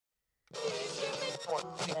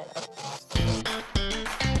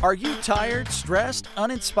Are you tired, stressed,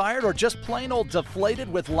 uninspired, or just plain old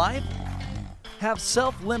deflated with life? Have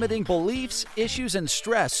self-limiting beliefs, issues, and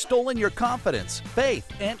stress stolen your confidence, faith,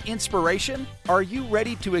 and inspiration? Are you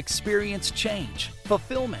ready to experience change,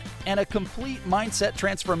 fulfillment, and a complete mindset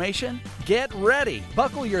transformation? Get ready,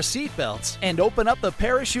 buckle your seatbelts, and open up the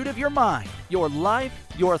parachute of your mind. Your life,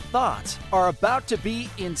 your thoughts are about to be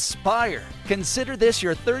inspired. Consider this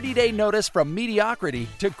your 30-day notice from mediocrity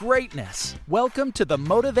to greatness. Welcome to the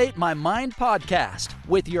Motivate My Mind podcast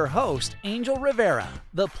with your host, Angel Rivera,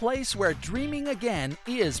 the place where dreaming again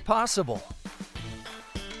is possible.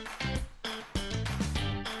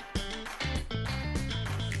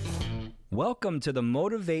 Welcome to the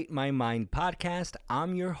Motivate My Mind podcast.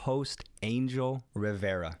 I'm your host, Angel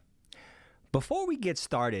Rivera. Before we get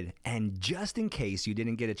started, and just in case you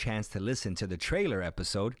didn't get a chance to listen to the trailer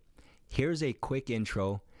episode, here's a quick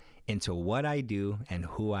intro into what I do and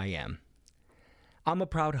who I am. I'm a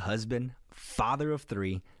proud husband, father of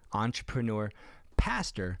 3, entrepreneur,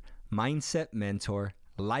 pastor, mindset mentor,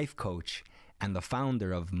 life coach, and the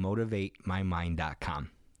founder of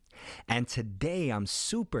MotivateMyMind.com. And today I'm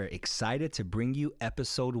super excited to bring you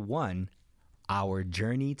episode 1, Our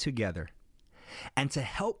Journey Together. And to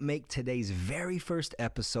help make today's very first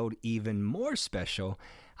episode even more special,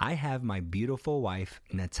 I have my beautiful wife,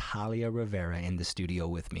 Natalia Rivera, in the studio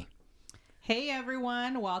with me. Hey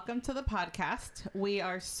everyone, welcome to the podcast. We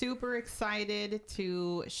are super excited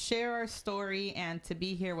to share our story and to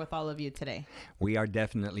be here with all of you today. We are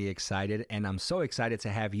definitely excited, and I'm so excited to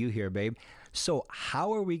have you here, babe. So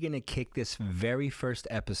how are we going to kick this very first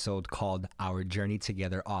episode called Our Journey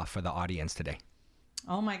Together off for the audience today?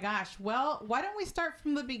 Oh my gosh. Well, why don't we start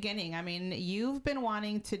from the beginning? I mean, you've been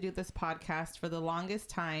wanting to do this podcast for the longest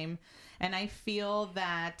time, and I feel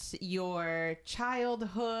that your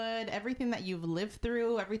childhood, everything that you've lived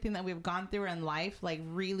through, everything that we've gone through in life, like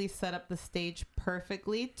really set up the stage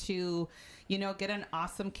perfectly to, get an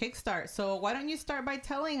awesome kickstart. So why don't you start by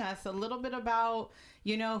telling us a little bit about,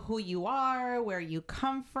 who you are, where you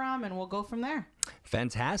come from, and we'll go from there.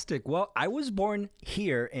 Fantastic. Well, I was born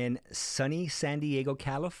here in sunny San Diego,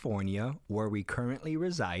 California, where we currently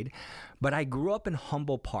reside, but I grew up in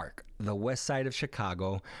Humboldt Park, the west side of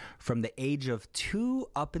Chicago, from the age of 2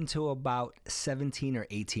 up until about 17 or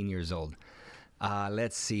 18 years old.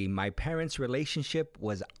 Let's see, my parents' relationship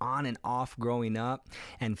was on and off growing up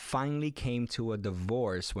and finally came to a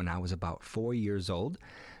divorce when I was about 4 years old.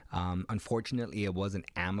 Unfortunately, it wasn't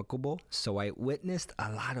amicable, so I witnessed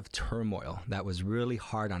a lot of turmoil that was really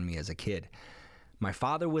hard on me as a kid. My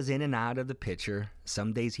father was in and out of the picture.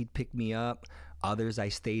 Some days he'd pick me up, others I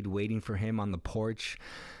stayed waiting for him on the porch.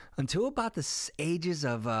 Until about the ages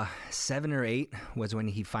of 7 or 8 was when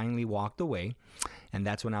he finally walked away, and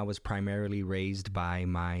that's when I was primarily raised by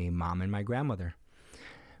my mom and my grandmother.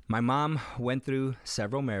 My mom went through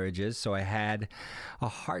several marriages, so I had a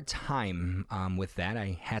hard time with that.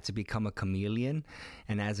 I had to become a chameleon,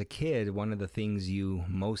 and as a kid, one of the things you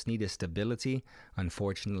most need is stability.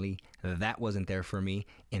 Unfortunately, that wasn't there for me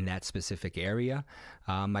in that specific area.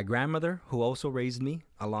 My grandmother, who also raised me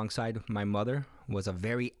alongside my mother, was a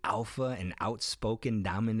very alpha and outspoken,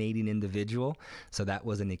 dominating individual, so that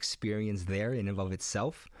was an experience there in and of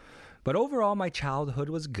itself. But overall, my childhood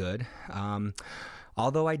was good.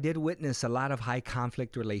 Although I did witness a lot of high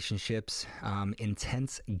conflict relationships,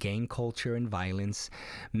 intense gang culture and violence,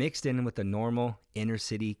 mixed in with the normal inner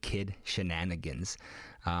city kid shenanigans.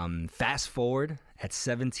 Fast forward, at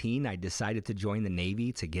 17, I decided to join the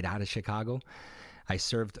Navy to get out of Chicago. I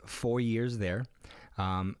served 4 years there.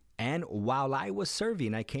 And while I was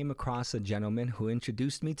serving, I came across a gentleman who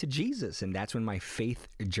introduced me to Jesus, and that's when my faith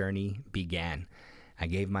journey began. I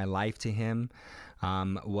gave my life to him.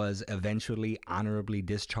 Was eventually honorably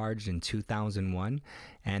discharged in 2001,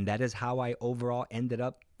 and that is how I overall ended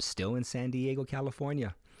up still in San Diego,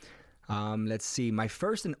 California. Let's see, my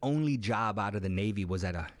first and only job out of the Navy was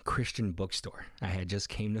at a Christian bookstore. I had just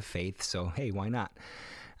came to faith, so hey, why not?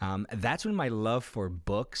 That's when my love for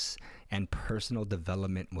books and personal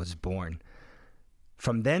development was born.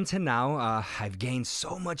 From then to now, I've gained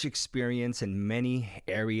so much experience in many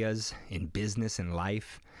areas in business and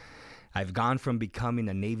life. I've gone from becoming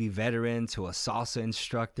a Navy veteran to a salsa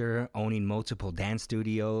instructor, owning multiple dance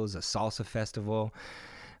studios, a salsa festival.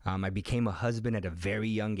 I became a husband at a very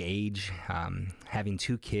young age, having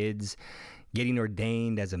 2 kids, getting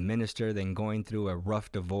ordained as a minister, then going through a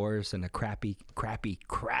rough divorce and a crappy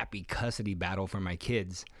custody battle for my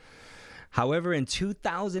kids. However, in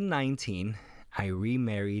 2019, I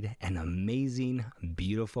remarried an amazing,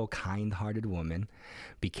 beautiful, kind-hearted woman,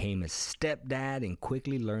 became a stepdad, and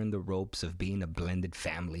quickly learned the ropes of being a blended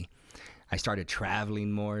family. I started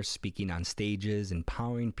traveling more, speaking on stages,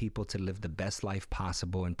 empowering people to live the best life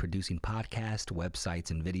possible, and producing podcasts,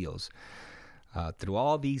 websites, and videos. Through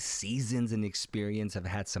all these seasons and experience, I've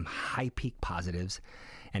had some high peak positives,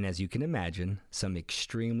 and as you can imagine, some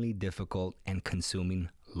extremely difficult and consuming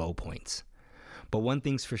low points. But one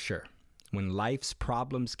thing's for sure, when life's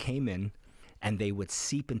problems came in, and they would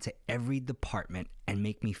seep into every department and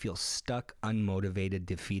make me feel stuck, unmotivated,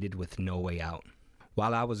 defeated with no way out.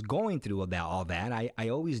 While I was going through all that, I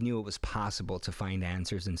always knew it was possible to find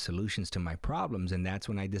answers and solutions to my problems, and that's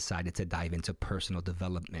when I decided to dive into personal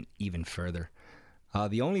development even further.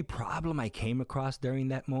 The only problem I came across during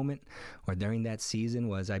that moment or during that season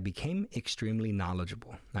was I became extremely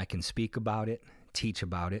knowledgeable. I can speak about it, teach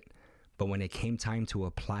about it, but when it came time to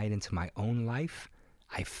apply it into my own life,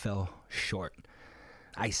 I fell short.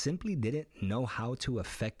 I simply didn't know how to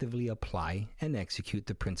effectively apply and execute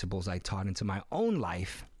the principles I taught into my own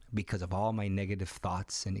life because of all my negative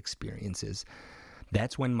thoughts and experiences.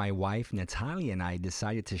 That's when my wife, Natalia, and I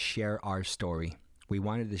decided to share our story. We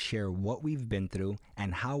wanted to share what we've been through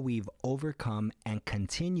and how we've overcome and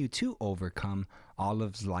continue to overcome all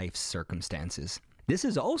of life's circumstances. This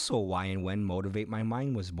is also why and when Motivate My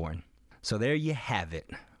Mind was born. So there you have it.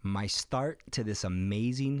 My start to this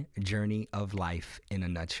amazing journey of life in a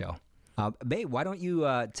nutshell. Babe, why don't you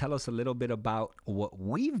tell us a little bit about what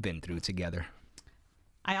we've been through together?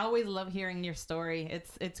 I always love hearing your story.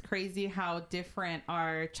 It's crazy how different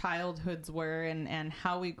our childhoods were and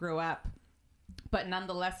how we grew up. But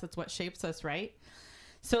nonetheless, it's what shapes us, right?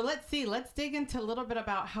 So let's dig into a little bit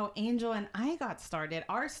about how Angel and I got started,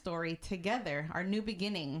 our story together, our new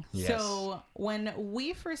beginning. Yes. So when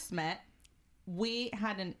we first met, we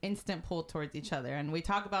had an instant pull towards each other. And we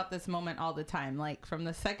talk about this moment all the time. Like from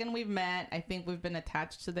the second we've met, I think we've been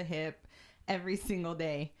attached to the hip every single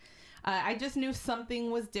day. I just knew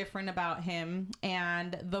something was different about him.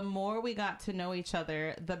 And the more we got to know each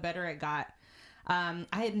other, the better it got. I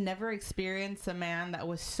had never experienced a man that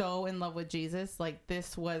was so in love with Jesus. Like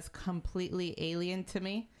this was completely alien to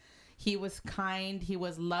me. He was kind, he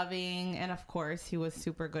was loving, and of course, he was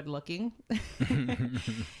super good looking.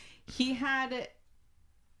 He had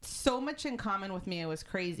so much in common with me. It was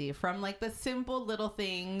crazy. From like the simple little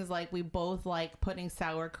things, like we both like putting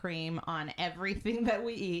sour cream on everything that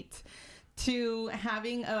we eat, to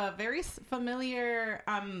having a very familiar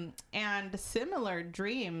and similar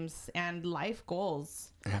dreams and life goals.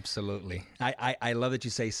 Absolutely. I love that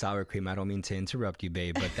you say sour cream. I don't mean to interrupt you,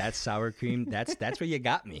 babe, but that sour cream, that's where you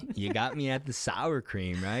got me. You got me at the sour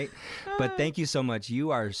cream, right? But thank you so much.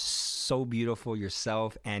 You are so beautiful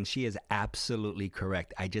yourself, and she is absolutely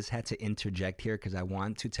correct. I just had to interject here because I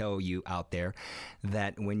want to tell you out there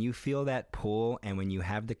that when you feel that pull and when you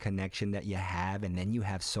have the connection that you have, and then you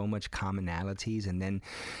have so much commonalities, and then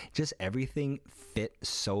just everything fit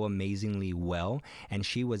so amazingly well, and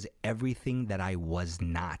she was everything that I was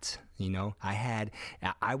not. You know, I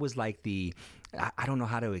was like I don't know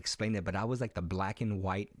how to explain it, but I was like the black and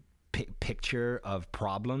white picture of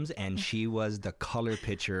problems, and she was the color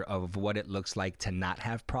picture of what it looks like to not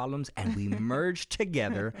have problems, and we merged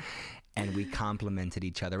together and we complimented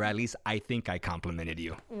each other. At least I think I complimented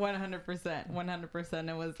you.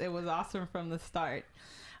 100%. It was awesome from the start.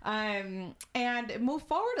 And move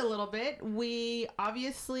forward a little bit, we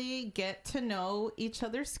obviously get to know each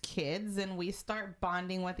other's kids and we start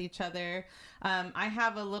bonding with each other. I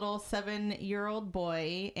have a little 7-year-old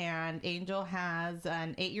boy, and Angel has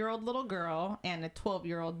an 8-year-old little girl and a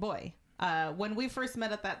 12-year-old boy. When we first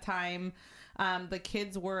met at that time, the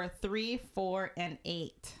kids were 3, 4, and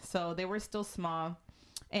 8. So they were still small.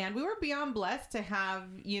 And we were beyond blessed to have,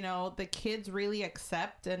 the kids really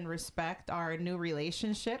accept and respect our new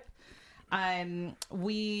relationship.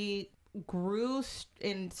 We grew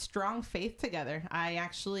in strong faith together. I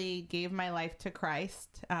actually gave my life to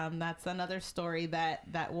Christ. That's another story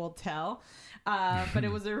that we'll tell. But it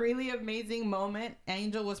was a really amazing moment.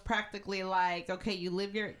 Angel was practically like, okay, you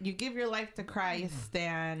give your life to Christ,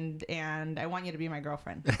 and I want you to be my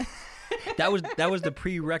girlfriend. That was the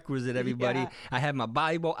prerequisite, everybody. Yeah. I had my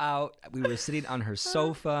Bible out. We were sitting on her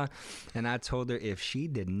sofa, and I told her if she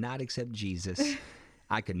did not accept Jesus,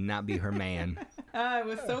 I could not be her man. It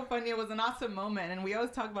was so funny. It was an awesome moment. And we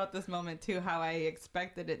always talk about this moment, too, how I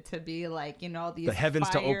expected it to be like, these the heavens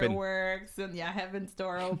fireworks to open. And heaven's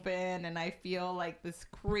door open. And I feel like this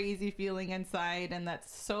crazy feeling inside. And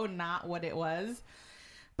that's so not what it was.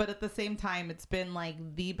 But at the same time, it's been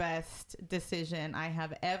like the best decision I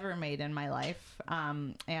have ever made in my life.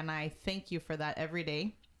 And I thank you for that every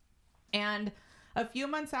day. And a few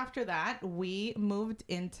months after that, we moved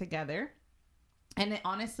in together. And it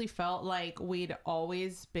honestly felt like we'd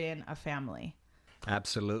always been a family.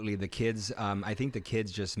 Absolutely. The kids, I think the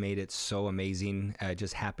kids just made it so amazing. It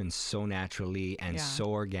just happened so naturally and so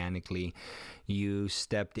organically. You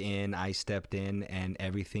stepped in, I stepped in, and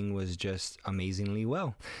everything was just amazingly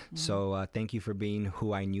well. So thank you for being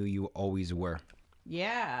who I knew you always were.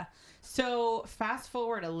 Yeah. So fast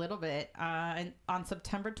forward a little bit. On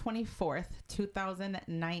September 24th,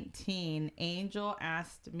 2019, Angel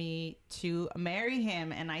asked me to marry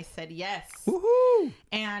him, and I said yes. Woohoo!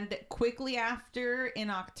 And quickly after, in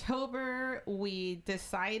October, we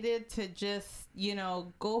decided to just,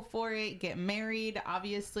 go for it, get married.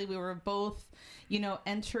 Obviously, we were both,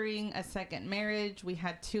 entering a second marriage. We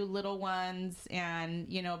had 2 little ones, and,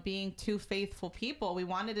 being 2 faithful people, we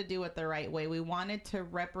wanted to do it the right way. We wanted to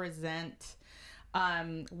represent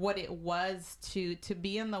what it was to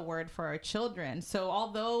be in the Word for our children. So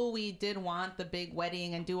although we did want the big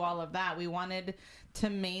wedding and do all of that, we wanted to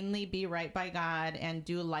mainly be right by God and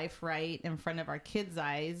do life right in front of our kids'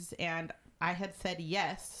 eyes. And I had said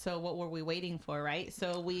yes. So what were we waiting for, right?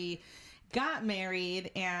 So we got married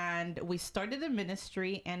and we started a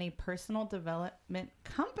ministry and a personal development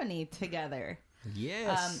company together.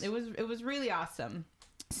 Yes. It was really awesome.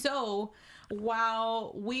 So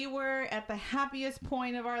while we were at the happiest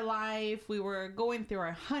point of our life, we were going through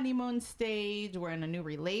our honeymoon stage, we're in a new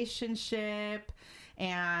relationship,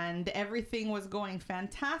 and everything was going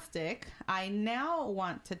fantastic, I now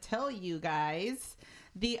want to tell you guys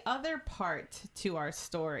the other part to our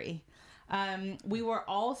story. We were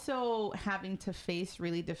also having to face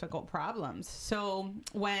really difficult problems. So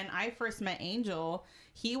when I first met Angel,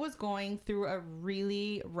 he was going through a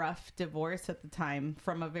really rough divorce at the time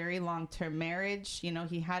from a very long-term marriage.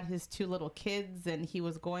 He had his 2 little kids and he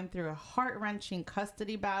was going through a heart-wrenching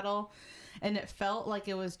custody battle. And it felt like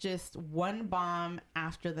it was just one bomb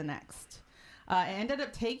after the next. It ended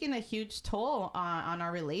up taking a huge toll on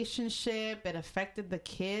our relationship. It affected the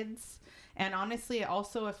kids. And honestly, it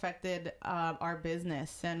also affected our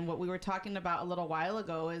business. And what we were talking about a little while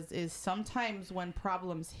ago is sometimes when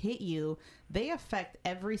problems hit you, they affect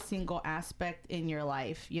every single aspect in your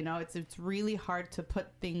life. It's really hard to put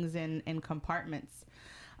things in compartments.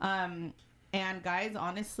 And guys,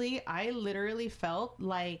 honestly, I literally felt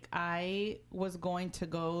like I was going to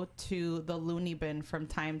go to the loony bin from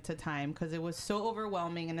time to time because it was so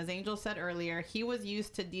overwhelming. And as Angel said earlier, he was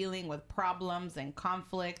used to dealing with problems and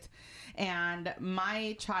conflict. And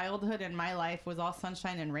my childhood and my life was all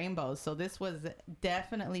sunshine and rainbows. So this was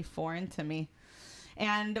definitely foreign to me.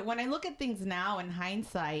 And when I look at things now in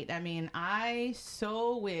hindsight, I mean, I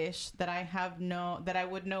so wish that I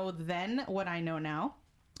would know then what I know now.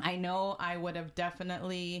 I know I would have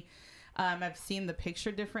definitely have seen the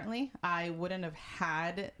picture differently. I wouldn't have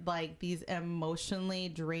had like these emotionally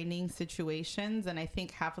draining situations. And I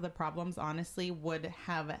think half of the problems, honestly, would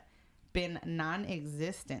have been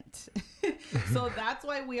non-existent. So that's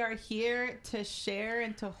why we are here to share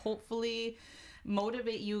and to hopefully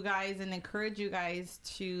motivate you guys and encourage you guys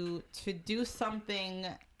to do something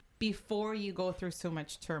before you go through so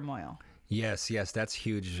much turmoil. Yes, that's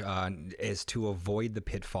huge, is to avoid the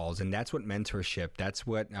pitfalls. And that's what mentorship, that's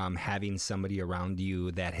what having somebody around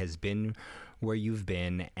you that has been where you've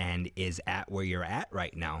been and is at where you're at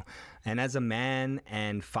right now. And as a man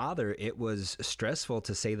and father, it was stressful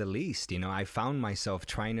to say the least. I found myself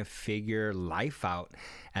trying to figure life out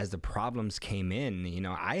as the problems came in.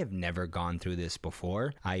 I have never gone through this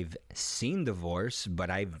before. I've seen divorce, but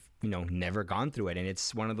I've never gone through it. And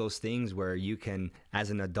it's one of those things where you can,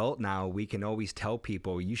 as an adult now, we can always tell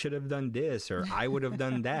people, you should have done this, or I would have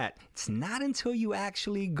done that. It's not until you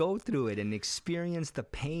actually go through it and experience the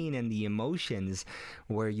pain and the emotions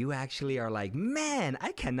where you actually are like, man,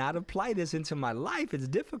 I cannot apply this into my life. It's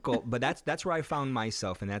difficult. But that's where I found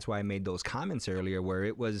myself. And that's why I made those comments earlier, where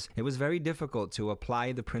it was very difficult to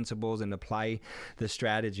apply the principles and apply the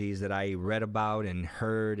strategies that I read about and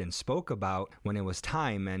heard and spoke about when it was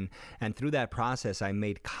time. And through that process, I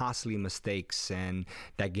made costly mistakes, and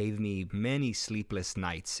that gave me many sleepless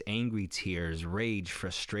nights, angry tears, rage,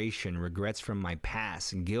 frustration, regrets from my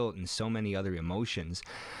past, guilt, and so many other emotions.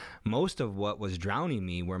 Most of what was drowning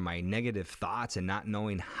me were my negative thoughts and not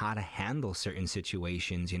knowing how to handle certain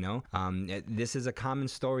situations, This is a common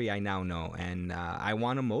story I now know, and I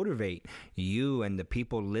want to motivate you and the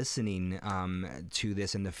people listening to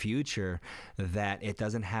this in the future that it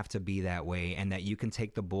doesn't have to be that way, and that you can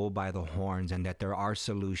take the bull by the horns, and that there are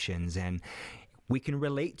solutions. And we can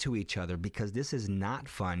relate to each other, because this is not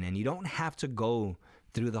fun, and you don't have to go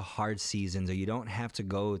through the hard seasons, or you don't have to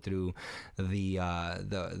go through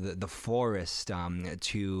the forest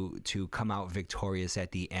to come out victorious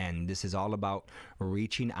at the end. This is all about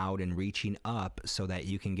reaching out and reaching up so that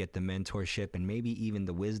you can get the mentorship and maybe even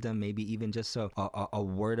the wisdom, maybe even just a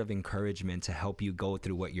word of encouragement to help you go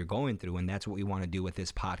through what you're going through. And that's what we want to do with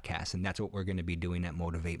this podcast, and that's what we're going to be doing at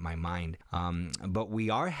Motivate My Mind. But we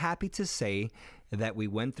are happy to say that we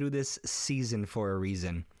went through this season for a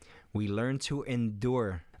reason. We learn to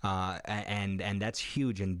endure, and that's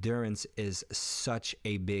huge. Endurance is such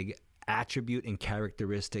a big attribute and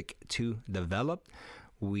characteristic to develop.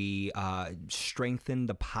 We strengthen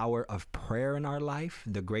the power of prayer in our life,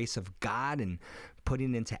 the grace of God, and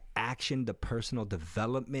putting into action the personal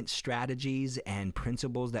development strategies and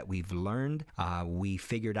principles that we've learned. We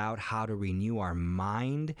figured out how to renew our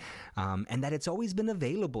mind, and that it's always been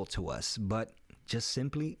available to us, but just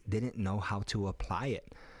simply didn't know how to apply it.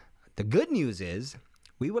 The good news is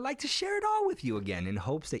we would like to share it all with you again in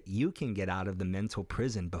hopes that you can get out of the mental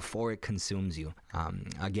prison before it consumes you.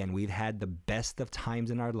 Again, we've had the best of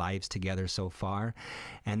times in our lives together so far,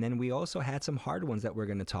 and then we also had some hard ones that we're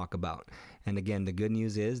going to talk about. And again, the good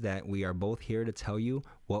news is that we are both here to tell you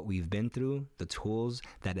what we've been through, the tools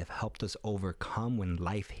that have helped us overcome when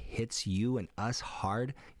life hits you and us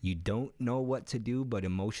hard. You don't know what to do but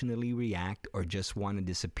emotionally react or just want to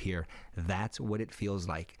disappear. That's what it feels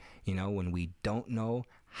like. You know, when we don't know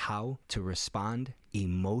how to respond,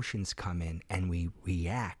 emotions come in and we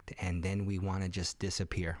react, and then we want to just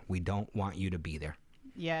disappear. We don't want you to be there.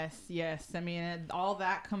 Yes. I mean, all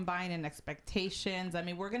that combined and expectations. I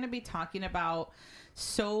mean, we're going to be talking about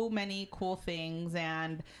so many cool things.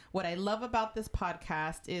 And what I love about this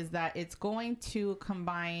podcast is that it's going to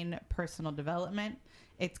combine personal development.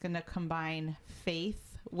 It's going to combine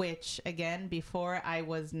faith, which again, before I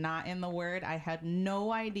was not in the Word, I had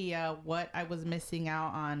no idea what I was missing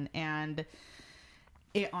out on. And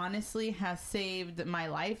it honestly has saved my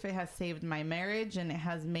life. It has saved my marriage, and it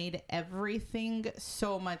has made everything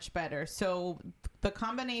so much better. So the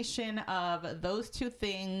combination of those two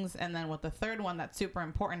things, and then with the third one that's super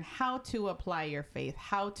important, how to apply your faith,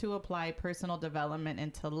 how to apply personal development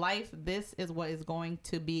into life. This is what is going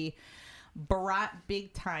to be brought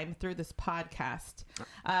big time through this podcast.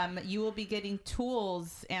 You will be getting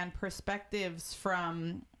tools and perspectives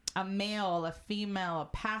from a male, a female, a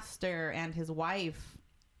pastor and his wife,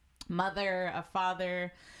 mother, a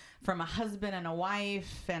father, from a husband and a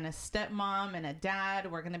wife and a stepmom and a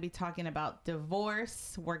dad. We're going to be talking about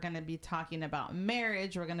divorce. We're going to be talking about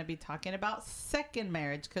marriage. We're going to be talking about second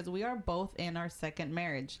marriage, because we are both in our second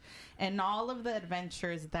marriage, and all of the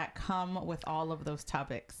adventures that come with all of those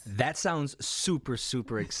topics. That sounds super,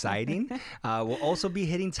 super exciting. We'll also be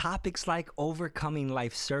hitting topics like overcoming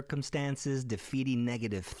life circumstances, defeating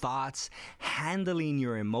negative thoughts, handling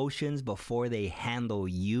your emotions before they handle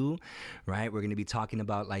you, right? We're going to be talking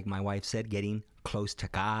about, like my wife said, getting close to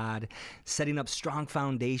God, setting up strong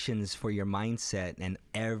foundations for your mindset and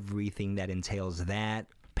everything that entails that.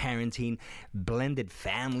 Parenting, blended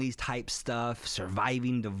families type stuff,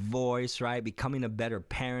 surviving divorce, right? Becoming a better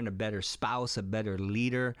parent, a better spouse, a better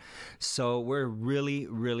leader. So we're really,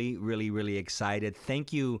 really, really, really excited.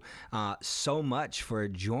 Thank you so much for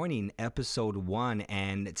joining episode 1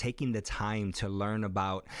 and taking the time to learn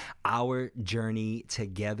about our journey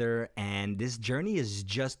together. And this journey is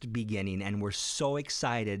just beginning, and we're so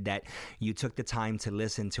excited that you took the time to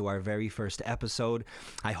listen to our very first episode.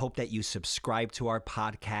 I hope that you subscribe to our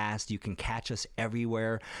podcast. You can catch us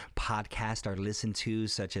everywhere podcasts are listened to,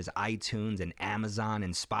 such as iTunes and Amazon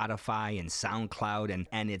and Spotify and SoundCloud,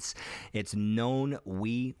 and it's known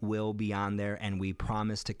we will be on there, and we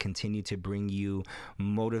promise to continue to bring you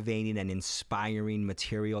motivating and inspiring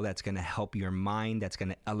material that's going to help your mind, that's going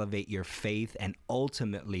to elevate your faith, and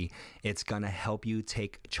ultimately it's going to help you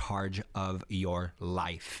take charge of your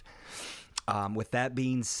life. With that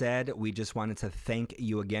being said, we just wanted to thank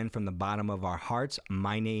you again from the bottom of our hearts.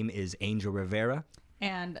 My name is Angel Rivera.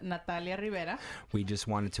 And Natalia Rivera. We just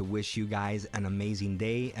wanted to wish you guys an amazing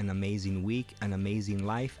day, an amazing week, an amazing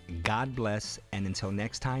life. God bless. And until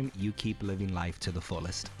next time, you keep living life to the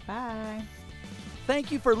fullest. Bye.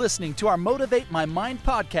 Thank you for listening to our Motivate My Mind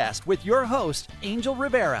podcast with your host, Angel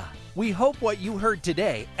Rivera. We hope what you heard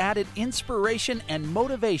today added inspiration and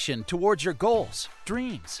motivation towards your goals,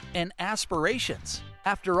 dreams, and aspirations.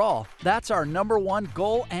 After all, that's our number one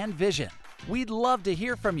goal and vision. We'd love to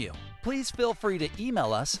hear from you. Please feel free to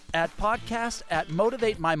email us at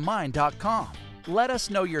podcast@motivatemymind.com. Let us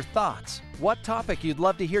know your thoughts, what topic you'd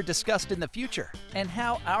love to hear discussed in the future, and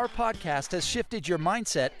how our podcast has shifted your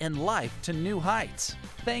mindset and life to new heights.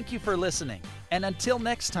 Thank you for listening, and until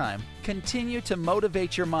next time, continue to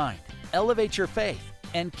motivate your mind, elevate your faith,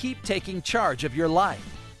 and keep taking charge of your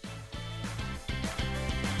life.